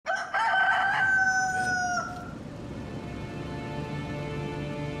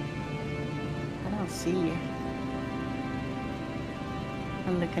see you.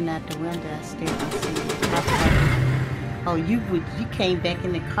 I'm looking out the window. I still don't see you. Oh, you came back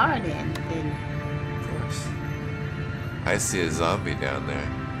in the car then, didn't you? Of course. I see a zombie down there.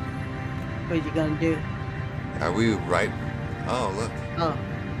 What you gonna do? Are we right? Oh, look. Oh,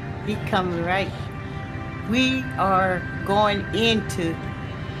 he coming right. We are going into.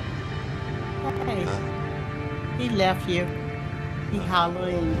 Hey, he left you. He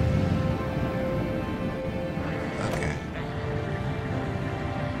hollering. Okay.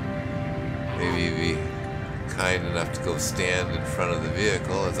 Maybe be kind enough to go stand in front of the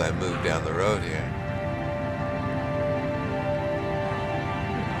vehicle as I move down the road here.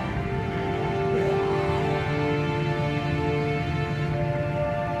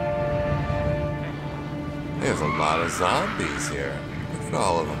 There's a lot of zombies here. Look at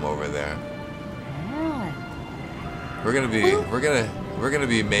all of them over there. Yeah. We're gonna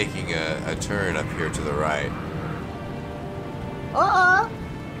be making a turn up here to the right. Uh-oh.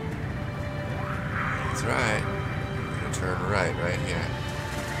 That's right. We're gonna turn right here.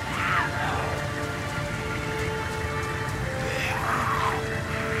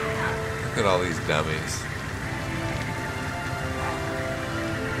 Look at all these dummies.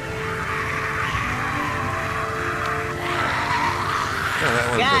 Oh, that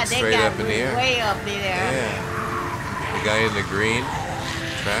one looks straight up in the air. Way up in there. Yeah. The guy in the green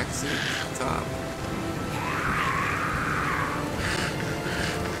tracksuit top.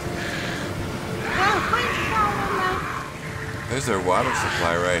 There's their water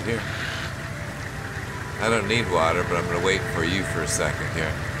supply right here. I don't need water, but I'm going to wait for you for a second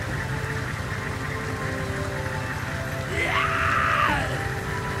here.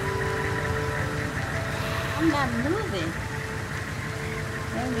 I'm not moving.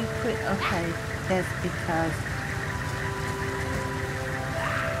 Let me put, okay, that's because.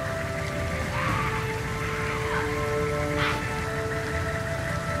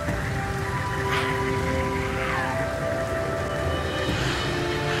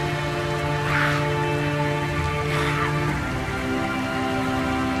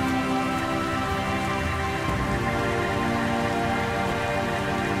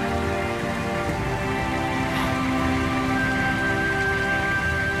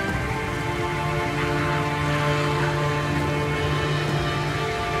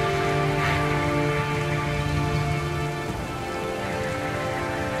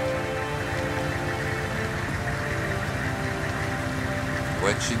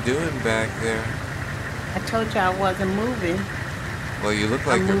 What you doing back there? I told you I wasn't moving. Well, you look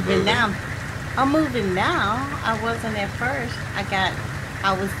like you're moving now. I'm moving now. I wasn't at first.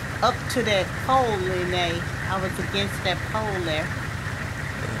 I was up to that pole and I was against that pole there.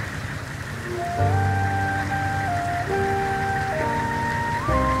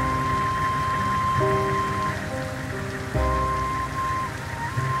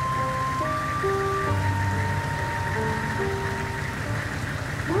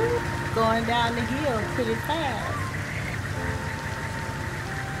 Going down the hill pretty fast.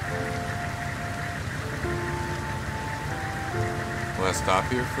 Want to stop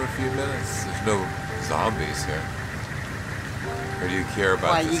here for a few minutes? There's no zombies here. Or do you care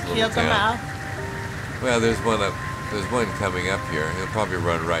about this little town? Why, you killed them out? Well, there's one coming up here. He'll probably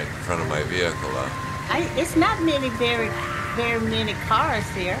run right in front of my vehicle, though. It's not very many cars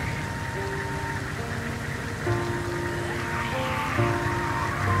here.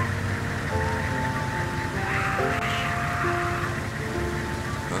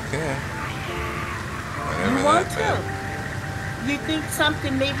 Okay. Whatever you want to? You think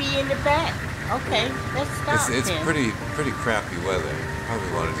something may be in the back? Okay, let's stop. It's pretty crappy weather.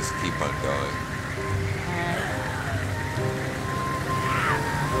 Probably want to just keep on going.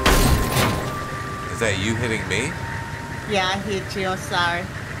 Is that you hitting me? Yeah, I hit you. I'm sorry.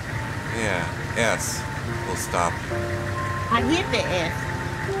 Yeah, S. We'll stop. I hit the S.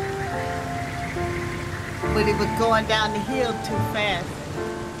 But it was going down the hill too fast.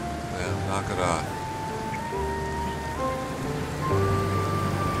 Well, knock it off.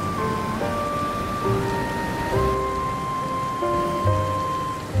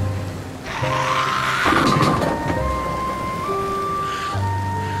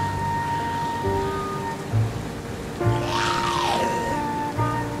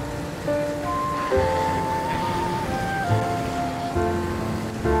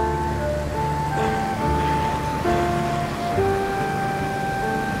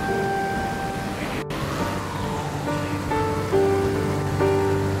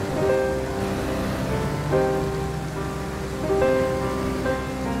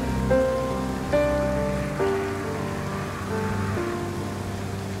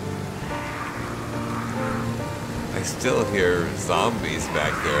 still hear zombies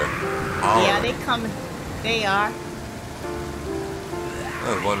back there. Hollering. Yeah, they coming. They are. Oh,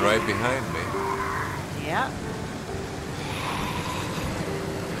 there's one right behind me. Yeah.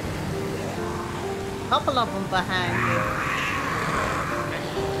 Couple of them behind me.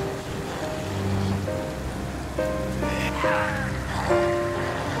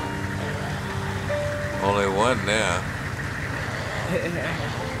 Only one now.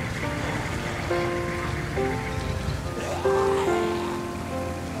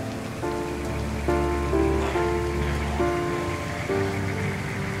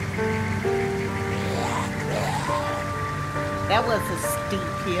 That was a steep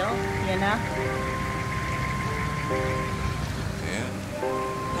hill, you know? Yeah.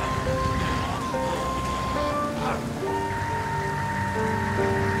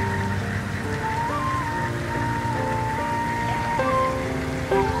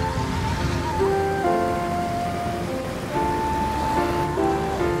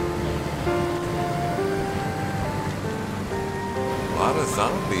 A lot of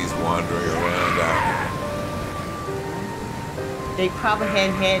zombies wandering around out here. They probably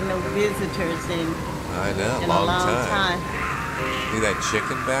hadn't had no visitors in a long time. See that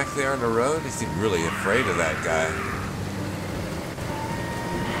chicken back there on the road? He seemed really afraid of that guy.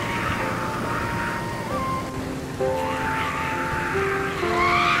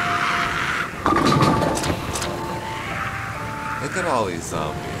 Look at all these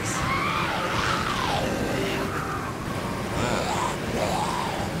zombies.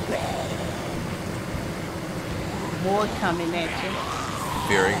 More coming at you.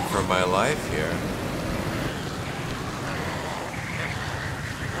 Fearing for my life here.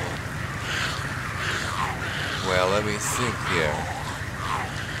 Well, let me think here.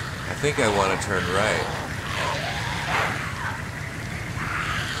 I think I want to turn right.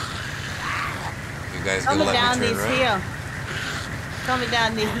 You guys gonna let me turn right? Hill. Coming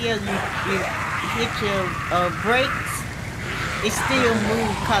down the hill, you hit your brakes. It still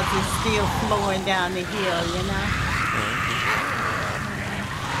moves because it's still flowing down the hill, you know?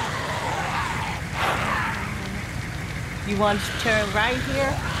 You want to turn right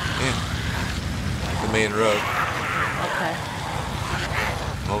here? Yeah. The main road. Okay.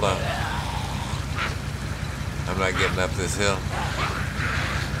 Hold on. I'm not getting up this hill.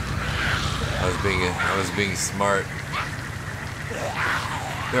 I was being smart.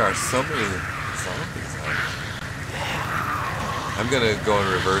 There are so many zombies out here. I'm gonna go in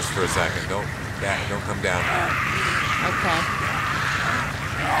reverse for a second. Don't come down. Okay.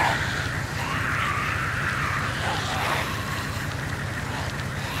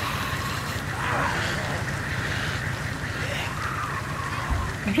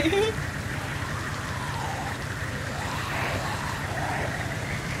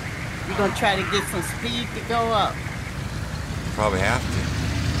 You're gonna try to get some speed to go up. Probably have to.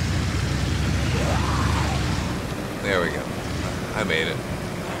 There we go. I made it.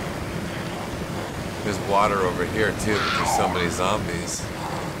 There's water over here too, but there's so many zombies.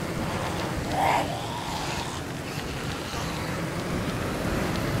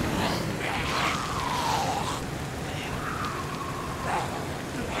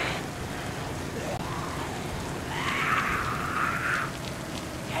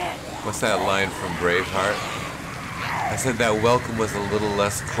 What's that line from Braveheart? I said that welcome was a little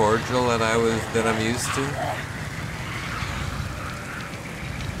less cordial than I'm used to.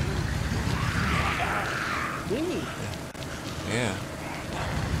 Yeah.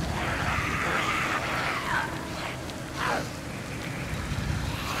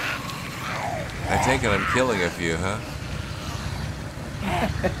 I take it I'm killing a few, huh?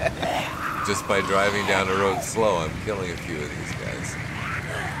 Just by driving down the road slow, I'm killing a few of these guys.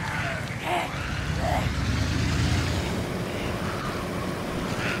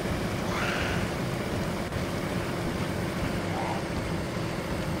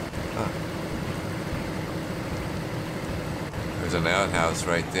 There's an outhouse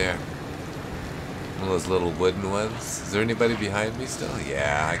right there. One of those little wooden ones. Is there anybody behind me still?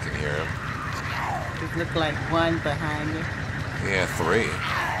 Yeah, I can hear him. It look like one behind you. Yeah, three.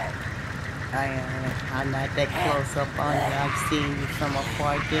 I'm not that close up on you. I'm seeing you from a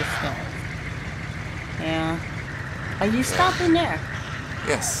far distance. Yeah. Are you stopping there?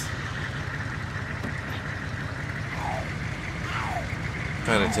 Yes.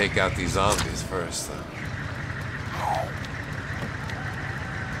 Trying to take out these zombies first, though.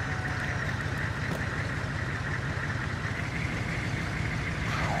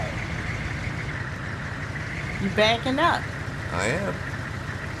 You backing up? I am.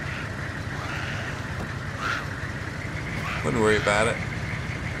 Wouldn't worry about it.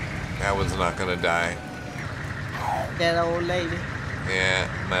 That one's not gonna die. That old lady. Yeah,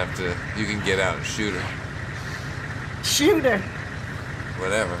 I'm gonna have to. You can get out and shoot her. Shoot her.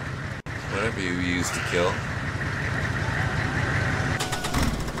 Whatever. Whatever you use to kill.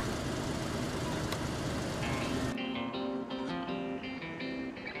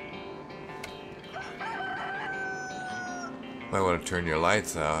 Might want to turn your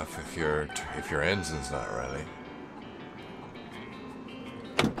lights off if your engine's not running.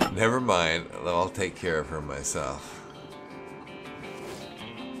 Never mind. I'll take care of her myself.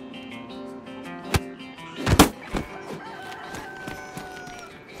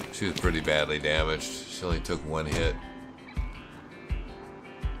 She was pretty badly damaged. She only took one hit.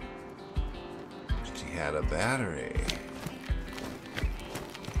 She had a battery.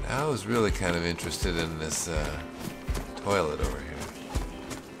 Now I was really kind of interested in this toilet over here.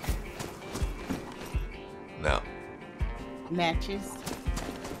 No. Matches.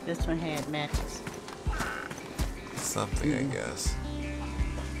 This one had matches. Something, I guess.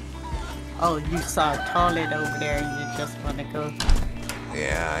 Oh, you saw a toilet over there and you just want to go.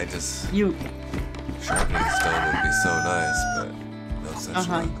 Yeah, I just... Sharpening stone would be so nice, but no such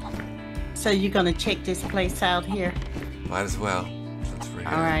luck. So you're going to check this place out here? Might as well, since we're here.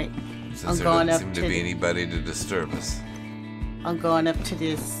 Alright. Since there doesn't seem to be anybody to disturb us. I'm going up to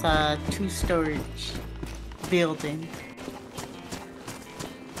this two-storage building.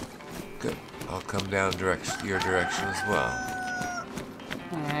 Good. I'll come down your direction as well.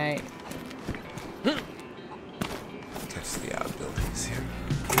 Alright. Catch the outbuildings here.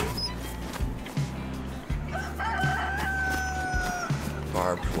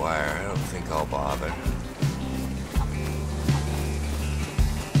 Barbed wire. I don't think I'll bother.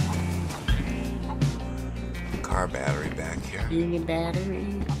 Car battery back here. You need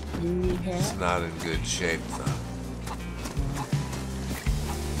battery? You need help? It's not in good shape though.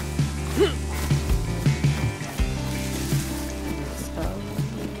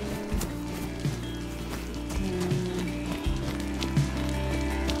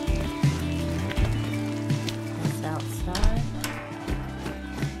 It's outside.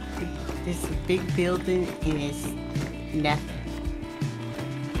 This is a big building and it's nothing.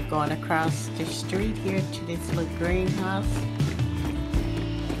 Going across the street here to this little greenhouse.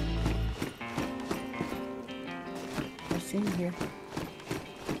 What's in here?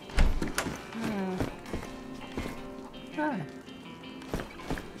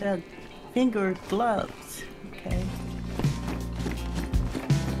 The finger gloves. Okay.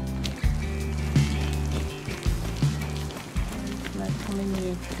 It's not coming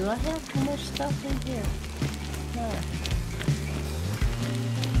in. Do I have too much stuff in here? No.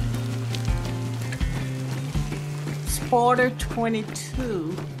 Sporter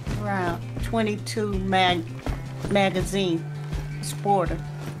 22 round 22 magazine. Sporter.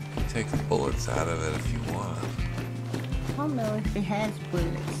 Take the bullets out of it if you want. I don't know if it has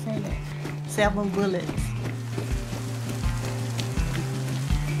bullets in it. 7 bullets.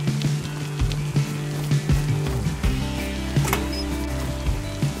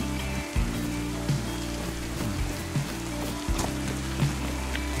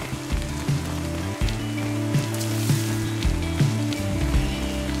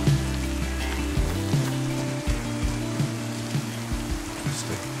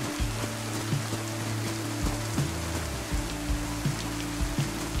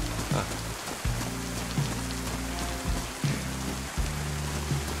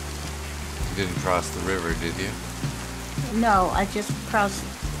 Didn't cross the river, did you? No, I just cross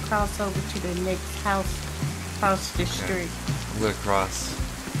over to the next house across the street. I'm gonna cross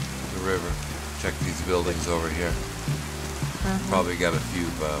the river. Check these buildings over here. Probably got a few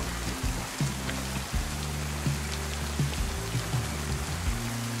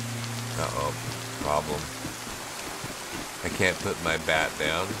uh-oh, problem. I can't put my bat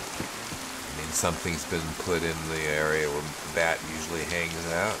down. I mean, something's been put in the area where the bat usually hangs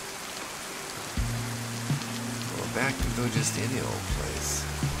out. Back can go just any old place.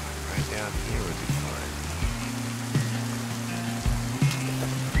 Right down here would be fine.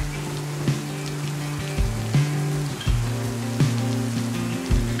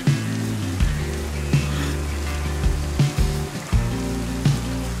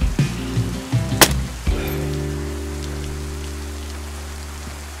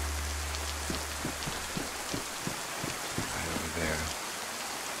 Right over there.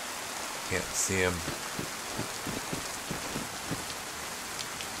 Can't see him.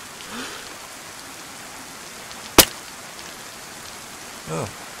 Oh.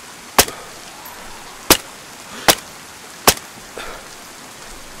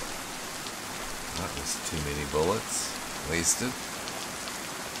 That was too many bullets. Wasted.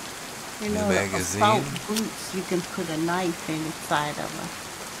 You New know, magazine? assault boots, you can put a knife inside of them.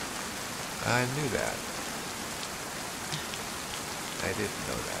 I knew that. I didn't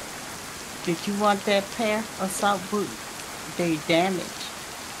know that. Did you want that pair? Assault boots? They damaged.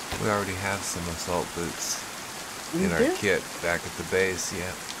 We already have some assault boots You in our do? kit back at the base,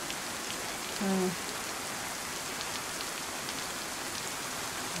 yeah.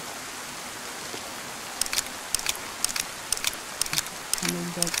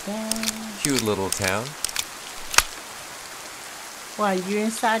 Coming back down. Cute little town. Why, you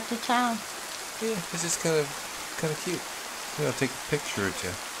inside the town? Yeah, it's just kind of cute. Maybe I'll take a picture or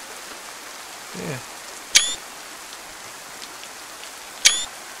two. Yeah.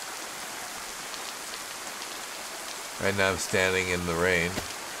 Right now I'm standing in the rain,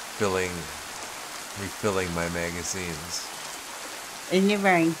 refilling my magazines. In the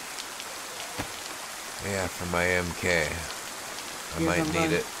rain. Yeah, for my MK. I might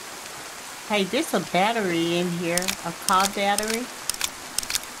need it. Hey, there's a battery in here, a car battery.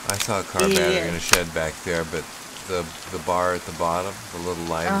 I saw a car battery in a shed back there, but the bar at the bottom, the little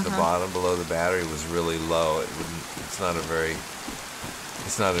line at the bottom below the battery was really low. It's not in very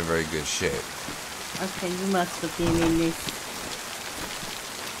good shape. Okay, you must have been in this.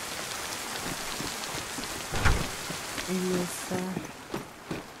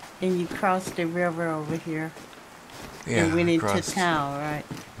 And you crossed the river over here. Yeah, and went into town, right?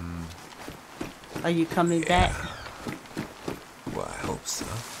 Are you coming back? Well, I hope so.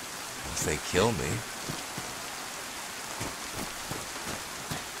 Unless they kill me.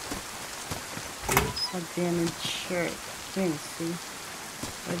 A damaged shirt. Let me see.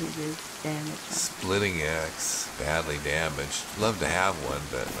 What is this damage? Splitting axe, badly damaged. Love to have one,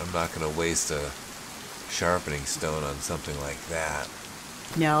 but I'm not going to waste a sharpening stone on something like that.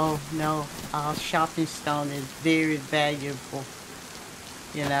 No. Our sharpening stone is very valuable,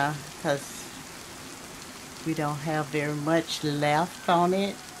 you know, because we don't have very much left on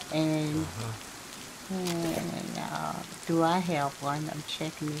it. And, do I have one? I'm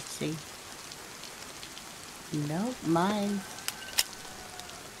checking to see. Nope, mine.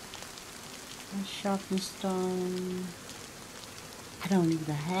 A sharpening stone. I don't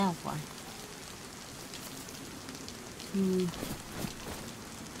even have one.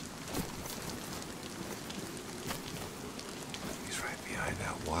 He's right behind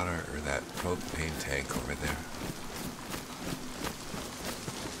that water or that propane tank over there.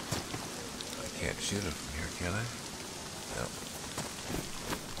 I can't shoot him from here, can I? No.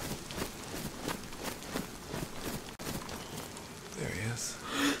 There he is.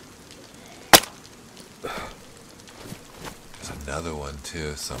 There's another one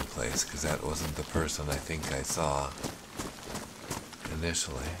too someplace, because that wasn't the person I think I saw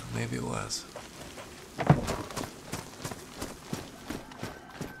initially. Maybe it was.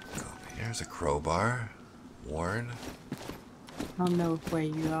 Here's a crowbar. Worn. I don't know where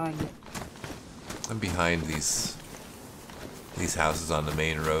you are. I'm behind these houses on the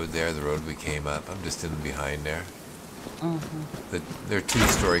main road there, the road we came up. I'm just in behind there. They're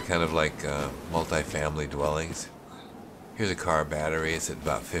two-story, kind of like multi-family dwellings. Here's a car battery. It's at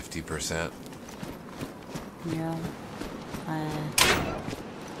about 50%. Yeah.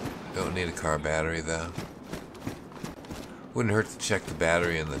 Don't need a car battery, though. Wouldn't hurt to check the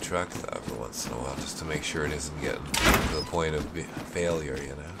battery in the truck, though, every once in a while, just to make sure it isn't getting to the point of failure, you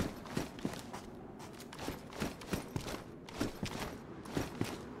know?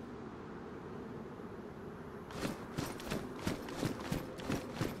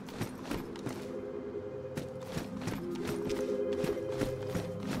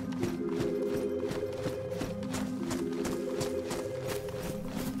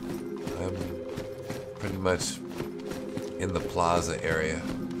 Much in the plaza area.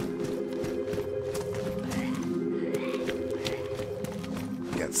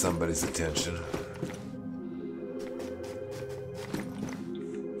 Got somebody's attention.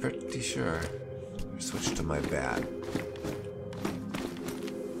 Pretty sure. Switch to my bat.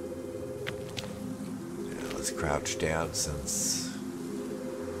 Yeah, let's crouch down since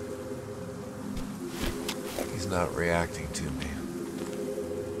he's not reacting to me.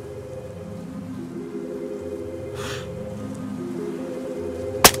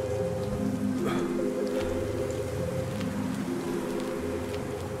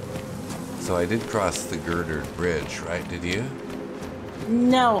 So I did cross the girdered bridge, right? Did you?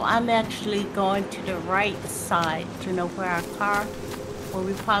 No, I'm actually going to the right side. You know where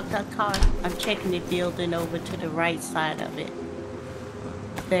we parked our car? I'm checking the building over to the right side of it.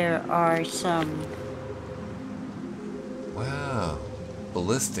 There are some... Wow.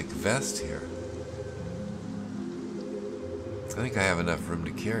 Ballistic vest here. I think I have enough room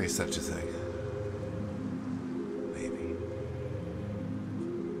to carry such a thing. Maybe.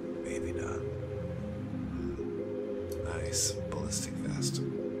 Maybe not. Nice ballistic vest.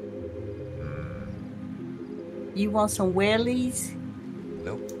 You want some wellies?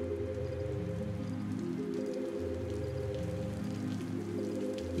 Nope.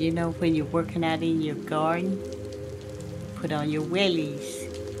 You know, when you're working out in your garden, put on your wellies.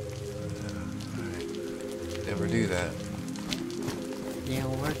 Alright. Never do that. They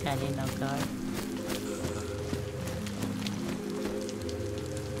don't work out in no garden.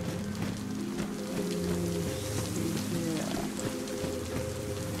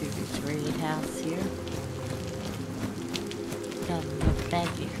 Do this red house here. Got a little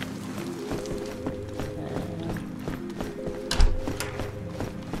baggy.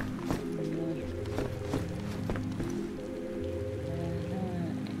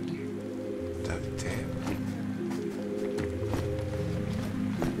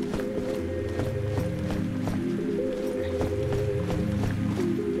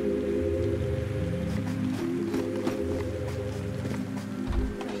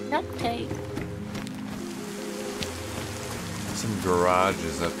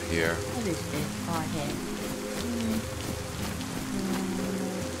 Garages up here. What is this forehead?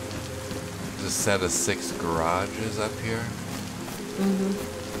 There's a set of 6 garages up here.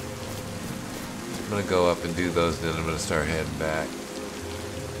 I'm gonna go up and do those, and then I'm gonna start heading back.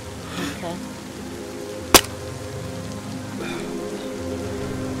 Okay.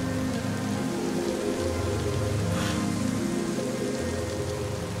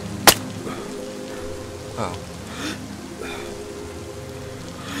 Oh.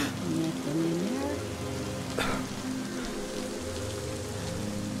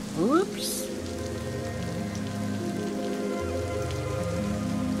 Oops.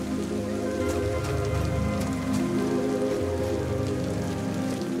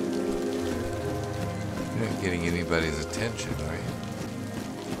 You're not getting anybody's attention, are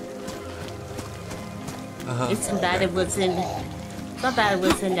you? Somebody was in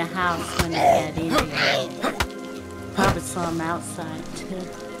the house when I got in here. Probably saw him outside too.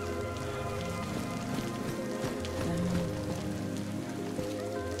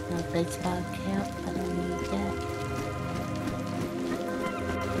 Baseball cap, I don't need that.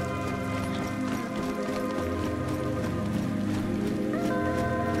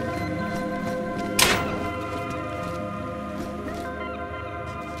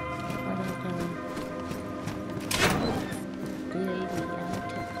 What are they doing?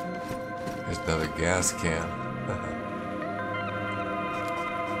 There's another gas can.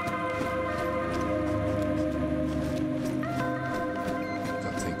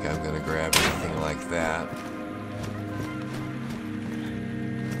 Grab anything like that.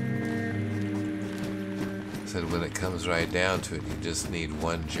 Said when it comes right down to it, you just need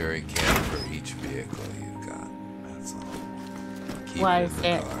 1 jerry can for each vehicle you've got. That's all. Keep Why it is in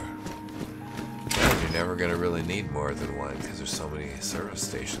that? the car. Because you're never going to really need more than 1 because there's so many service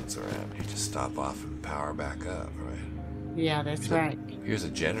stations around. You just stop off and power back up, right? Yeah, that's right. Here's a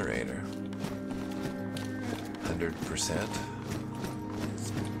generator. 100%.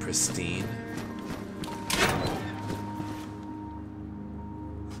 Pristine.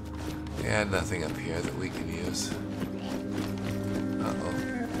 Yeah, nothing up here that we can use. Uh-oh.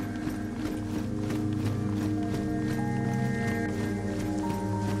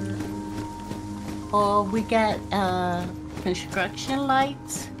 Oh, we got construction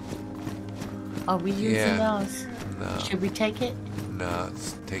lights. Are we using those? No. Should we take it? No,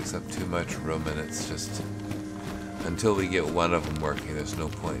 it takes up too much room, and it's just... Until we get one of them working, there's no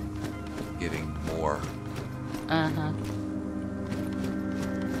point getting more. Uh-huh.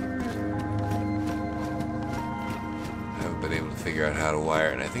 I haven't been able to figure out how to wire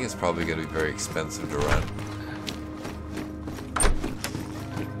it, and I think it's probably going to be very expensive to run.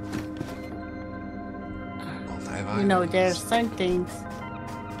 You know, there's some things,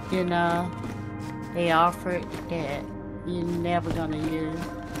 you know, they offer that you're never going to use.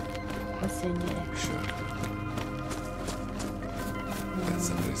 What's in there? Sure. Got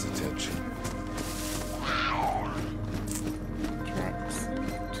somebody's attention.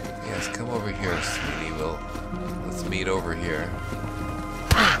 Tracksuit. Yes, come over here, sweetie. Let's meet over here.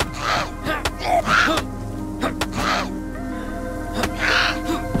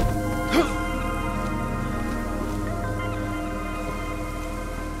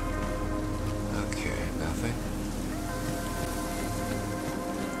 Okay, nothing.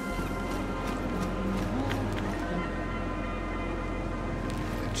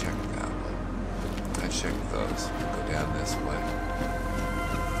 Check that one. I checked those. Go down this way.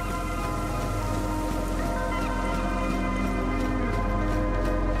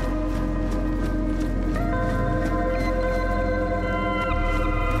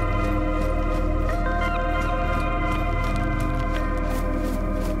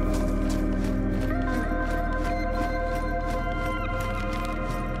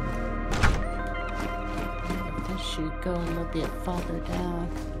 bit farther down.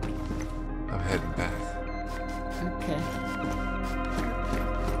 I'm heading back. Okay.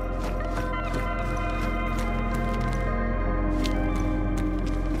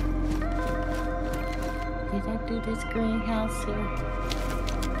 Did I do this greenhouse here?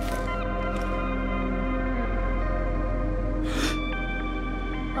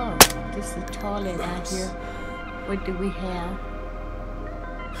 Oh, this is a toilet out here. What do we have?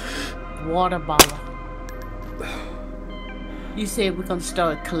 Water bottle. You said we're gonna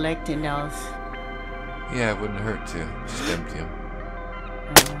start collecting those. Yeah, it wouldn't hurt to just empty them.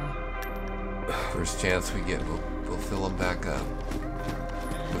 First chance we get, we'll fill them back up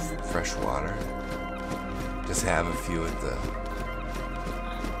with fresh water. Just have a few at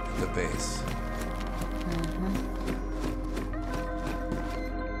the base.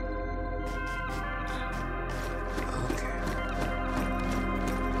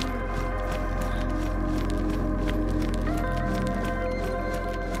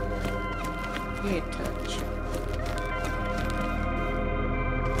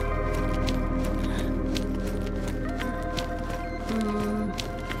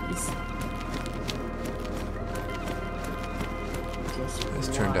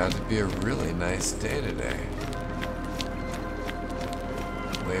 Be a really nice day today.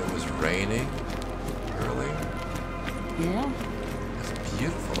 The way it was raining earlier. Yeah. It's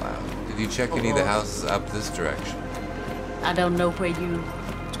beautiful out. Did you check any of the houses up this direction? I don't know where you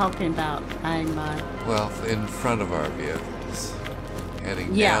talking about. Well, in front of our vehicles,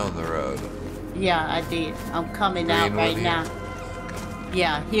 heading down the road. Yeah, I did. I'm coming out right now.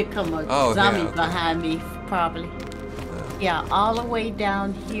 Yeah, here come a zombie behind me, probably. Yeah, all the way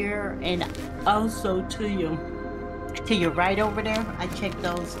down here, and also to your right over there. I checked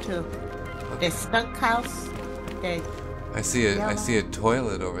those too. The stuck house. I see a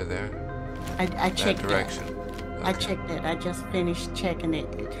toilet over there. I checked that direction. Okay. I checked it. I just finished checking it.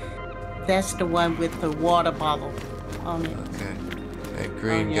 That's the one with the water bottle on it. Okay. That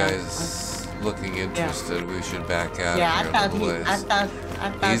green guy's looking interested. We should back out. Yeah, I thought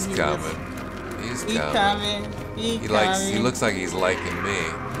he's coming. He's coming. He looks like he's liking me.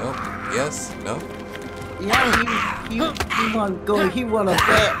 Nope. Yes. Nope. Yeah, he want to go. He want a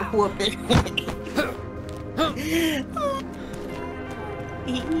bad whooping.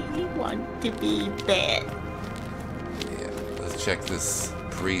 he want to be bad. Yeah. Let's check this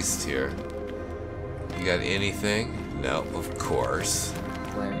priest here. You got anything? No, of course.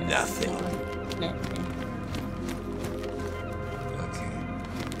 Nothing.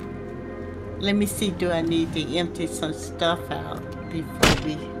 Let me see, do I need to empty some stuff out before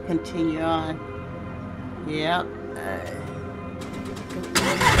we continue on? Yep.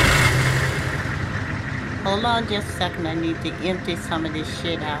 Hold on just a second, I need to empty some of this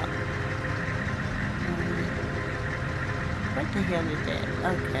shit out. What the hell is that?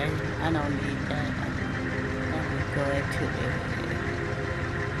 Okay, I don't need that. Let me go into the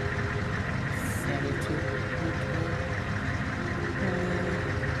 72.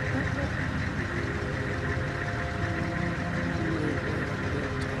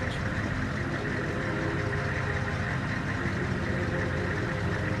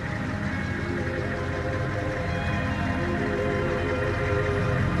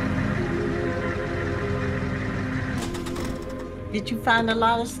 Did you find a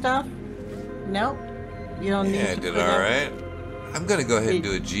lot of stuff? Nope. You don't need to. Yeah, I did all right. I'm gonna go ahead and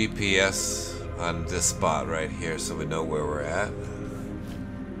do a GPS on this spot right here so we know where we're at.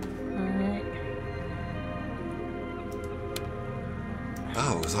 Alright.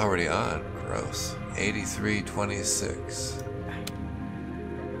 Oh, it was already on. Gross. 8326.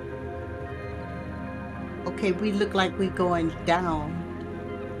 Okay, we look like we're going down.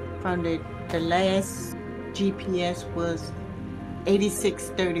 From the last GPS was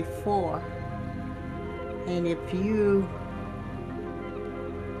 8634. And if you...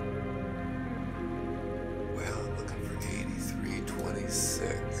 Well, I'm looking for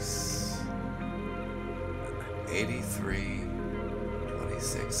 8326.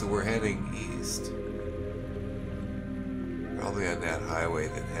 8326. So we're heading east. Probably on that highway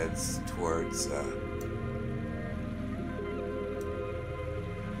that heads towards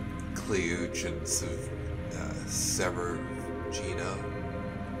Pelagic and Severograd. I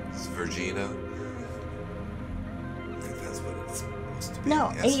think that's what it's supposed to be.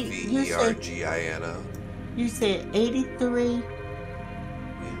 No, Severgino. You said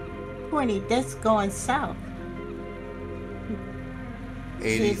 8320. Yeah. That's going south.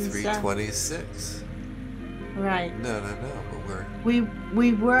 8326. Right. No.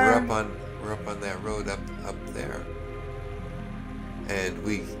 But we're up on that road up there. And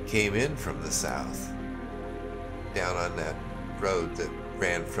we came in from the south. down on that road that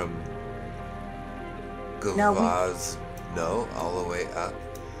ran from Gvozdno all the way up.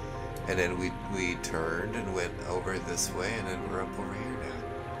 And then we turned and went over this way, and then we're up over here now.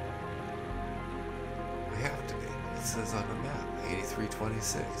 We have to be. It says on the map,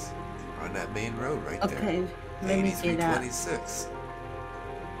 8326. We're on that main road right there. Okay, let me see that. 8326.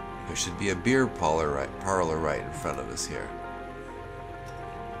 There should be a beer parlor right in front of us here.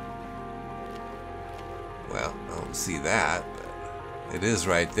 Well, I don't see that, but it is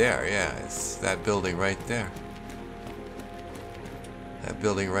right there. Yeah, it's that building right there. That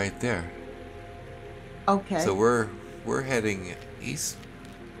building right there. Okay. So we're heading east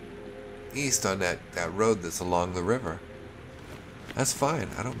on that road that's along the river. That's fine.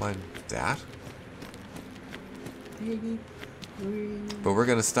 I don't mind that. But we're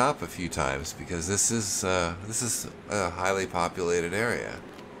gonna stop a few times because this is a highly populated area.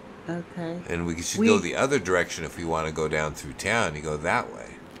 Okay. And we should go the other direction if we want to go down through town. You go that way.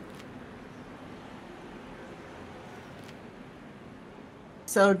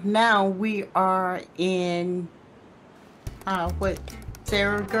 So now we are in what?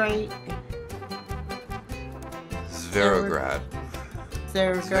 Severograd? Severograd.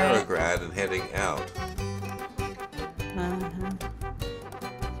 Severograd. Severograd and heading out.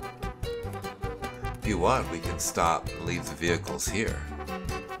 If you want, we can stop and leave the vehicles here.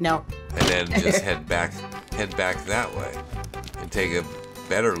 No. And then just head back that way and take a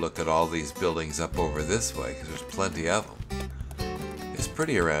better look at all these buildings up over this way because there's plenty of them. It's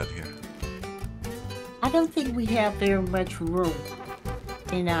pretty around here. I don't think we have very much room,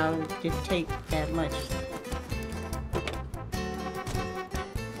 to take that much.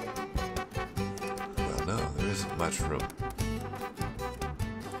 Well, no, there isn't much room.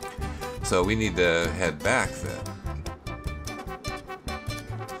 So we need to head back then.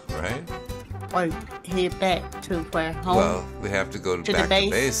 Right? Or head back to where home? Well, we have to go back to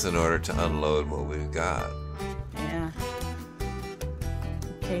base in order to unload what we've got. Yeah.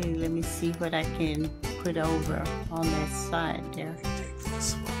 Okay, let me see what I can put over on that side there. Take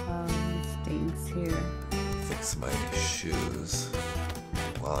this one. These things here. Fix my shoes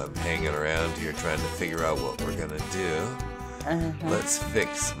while I'm hanging around here trying to figure out what we're gonna do. Let's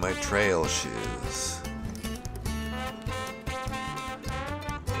fix my trail shoes.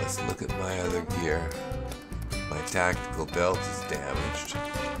 Let's look at my other gear. My tactical belt is damaged.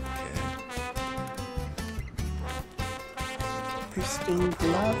 Okay. Pristine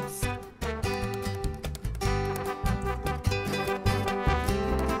gloves.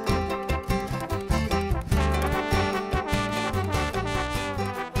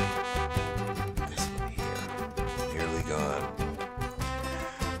 This one here. Nearly gone.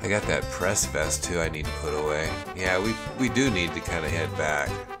 I got that press vest too I need to put away. Yeah, we do need to kind of head back.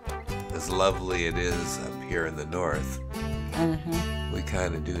 As lovely it is up here in the north, we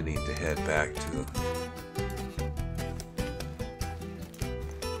kind of do need to head back to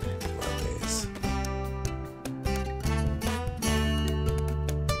our base.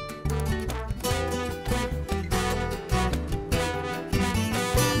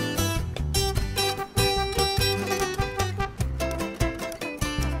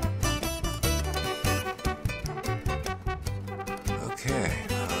 Okay.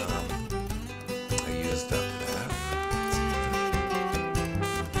 I used up that.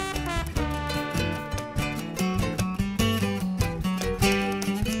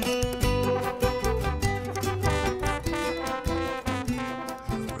 I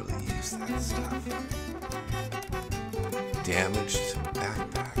don't really use that stuff. Damaged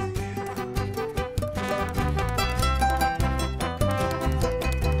backpack.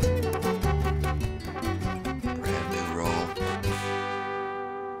 Brand new roll.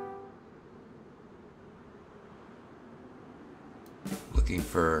 Looking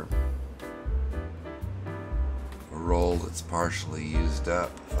for a roll that's partially used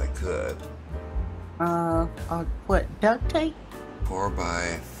up, if I could. What, duct tape?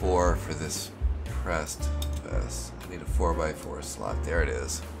 4x4 for this pressed vest. I need a 4x4 slot. There it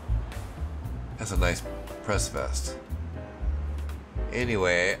is. That's a nice press vest.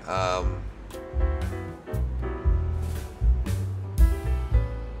 Anyway, I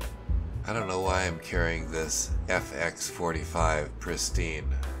don't know why I'm carrying this FX45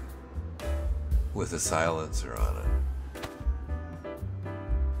 Pristine with a silencer on it.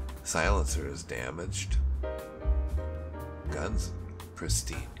 Silencer is damaged. Gun's in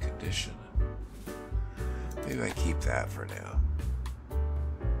pristine condition. Maybe I keep that for now.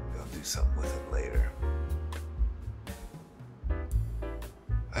 I'll do something with it later.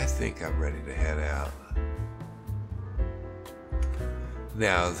 I think I'm ready to head out.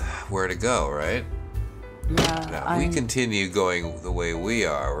 Now, where to go, right? Yeah. Now, if we continue going the way we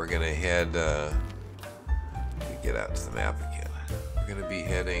are, we're gonna head. Let me get out to the map again. We're gonna be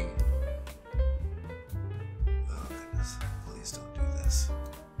heading. Oh goodness! Please don't do this.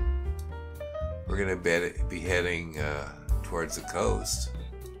 We're gonna be heading towards the coast.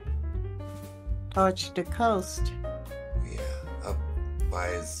 Towards the coast. Yeah, up by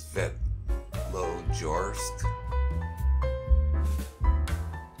Svetlojorsk.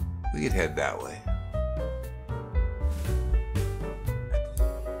 We could head that way.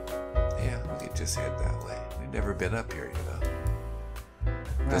 Yeah, we could just head that way. We've never been up here, you know.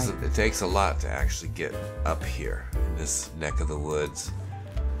 Right. It takes a lot to actually get up here in this neck of the woods.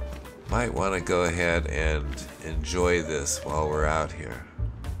 Might want to go ahead and enjoy this while we're out here.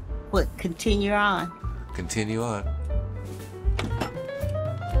 What? Continue on. Continue on.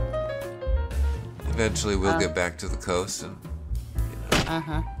 Eventually we'll get back to the coast and, you know.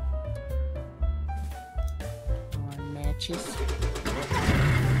 Uh-huh. More matches.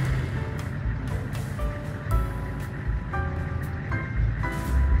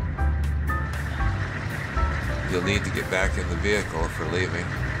 You'll need to get back in the vehicle if we're leaving.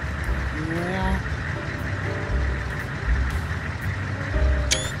 Yeah.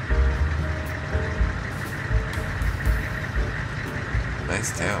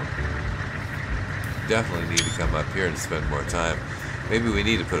 Nice town. Definitely need to come up here and spend more time. Maybe we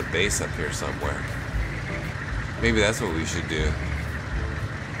need to put a base up here somewhere. Maybe that's what we should do.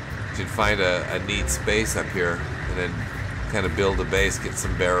 We should find a neat space up here and then kind of build a base, get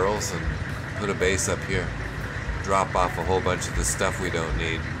some barrels and put a base up here. Drop off a whole bunch of the stuff we don't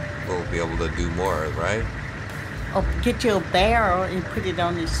need. We'll be able to do more, right? Oh, get you a barrel and put it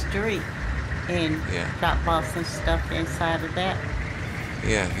on the street and drop off some stuff inside of that.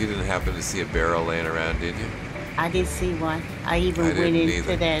 Yeah, you didn't happen to see a barrel laying around, did you? I didn't see one. I even went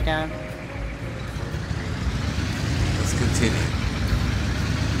into either. that. Let's continue.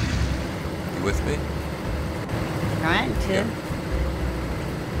 You with me? Trying to. Yeah.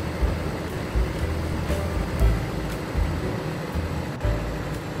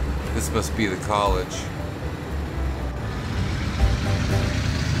 This must be the college.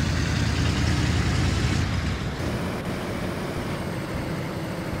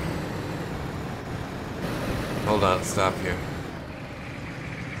 Hold on, stop here.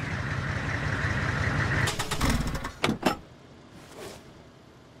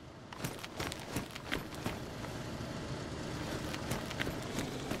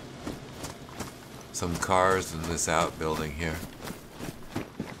 Some cars in this outbuilding here.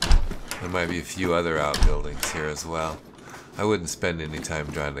 There might be a few other outbuildings here as well. I wouldn't spend any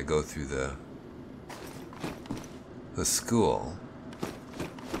time trying to go through the school.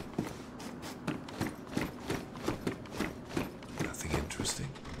 Nothing interesting.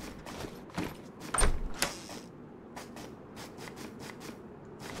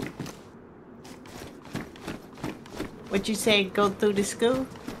 What'd you say, go through the school?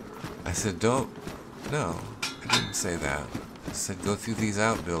 I said, no, I didn't say that. I said, go through these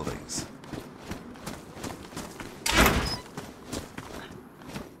outbuildings.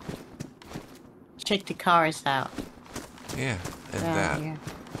 Check the cars out. Yeah, and that. Here.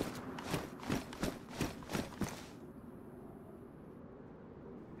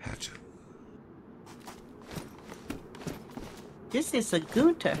 Hatchet. This is a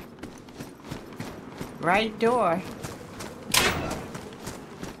Gunter. Right door.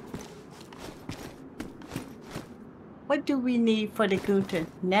 What do we need for the Gunter?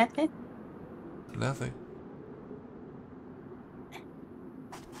 Nothing? Nothing.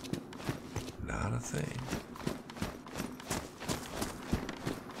 Not a thing.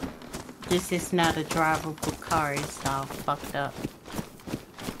 This is not a drivable car. It's all fucked up.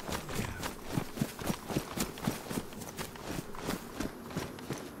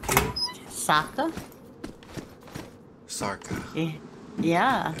 Saka? Sarka.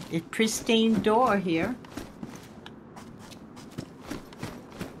 Yeah, a pristine door here.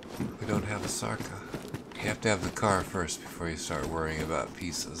 We don't have a Sarka. You have to have the car first before you start worrying about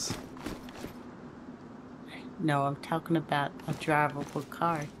pieces. No, I'm talking about a drivable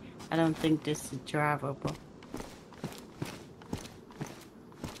car. I don't think this is drivable.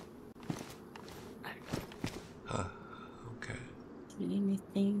 Huh. Okay. See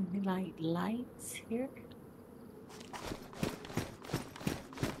anything like lights here?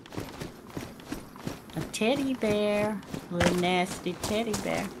 A teddy bear. A little nasty teddy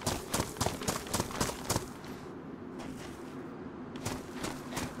bear.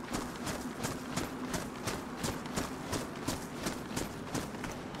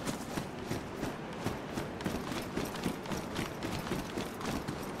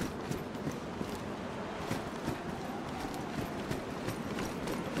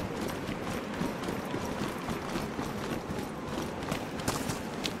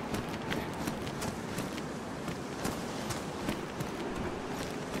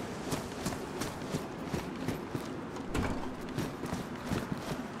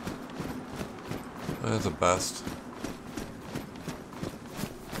 There's a bust.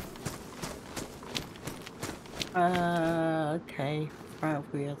 Okay.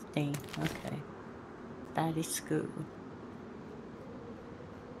 Front wheel thing. Okay. That is good.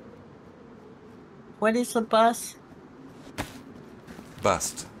 What is a bus?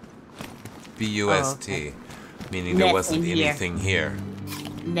 Bust. B-U-S-T. Oh, okay. Meaning there wasn't Nothing here. anything here.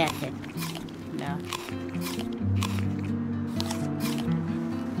 Nothing. No.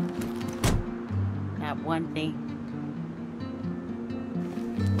 Not one thing.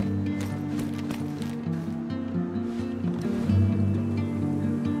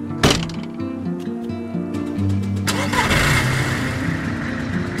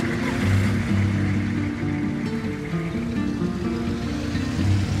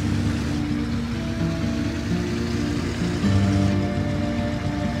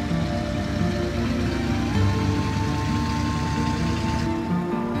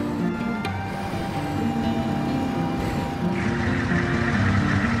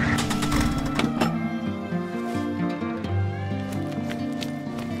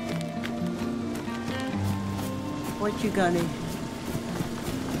 What you gonna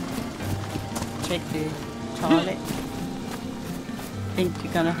check the toilet? Think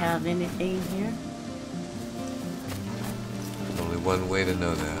you're gonna have anything here? Only one way to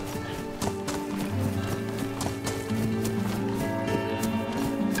know that.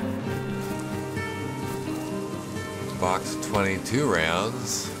 Box 22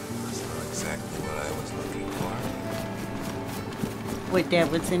 rounds. That's not exactly what I was looking for. What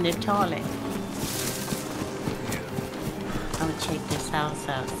that was in the toilet? Yeah. I'm gonna check this house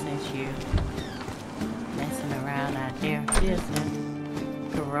out since you're messing around out there. Here's the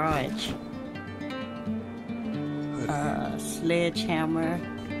garage. Sledgehammer.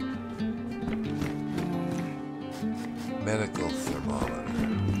 Medical thermometer.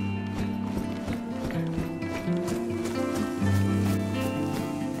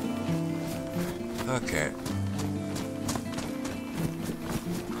 Okay.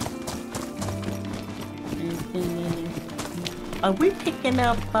 Are we picking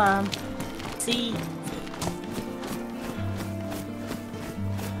up seeds?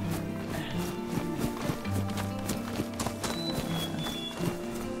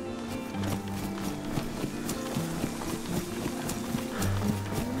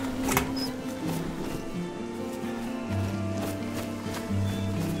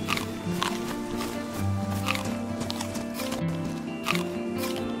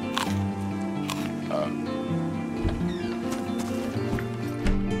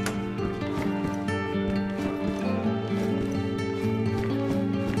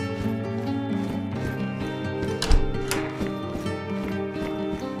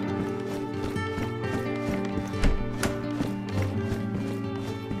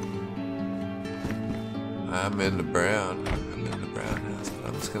 I'm in the brown house, but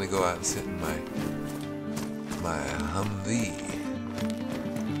I'm just gonna go out and sit in my Humvee.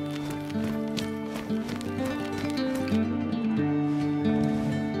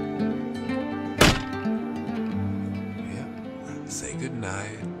 Yep. Say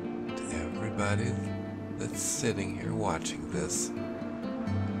goodnight to everybody that's sitting here watching this.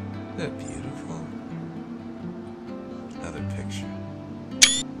 Isn't that beautiful? Another picture.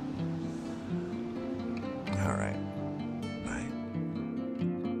 All right.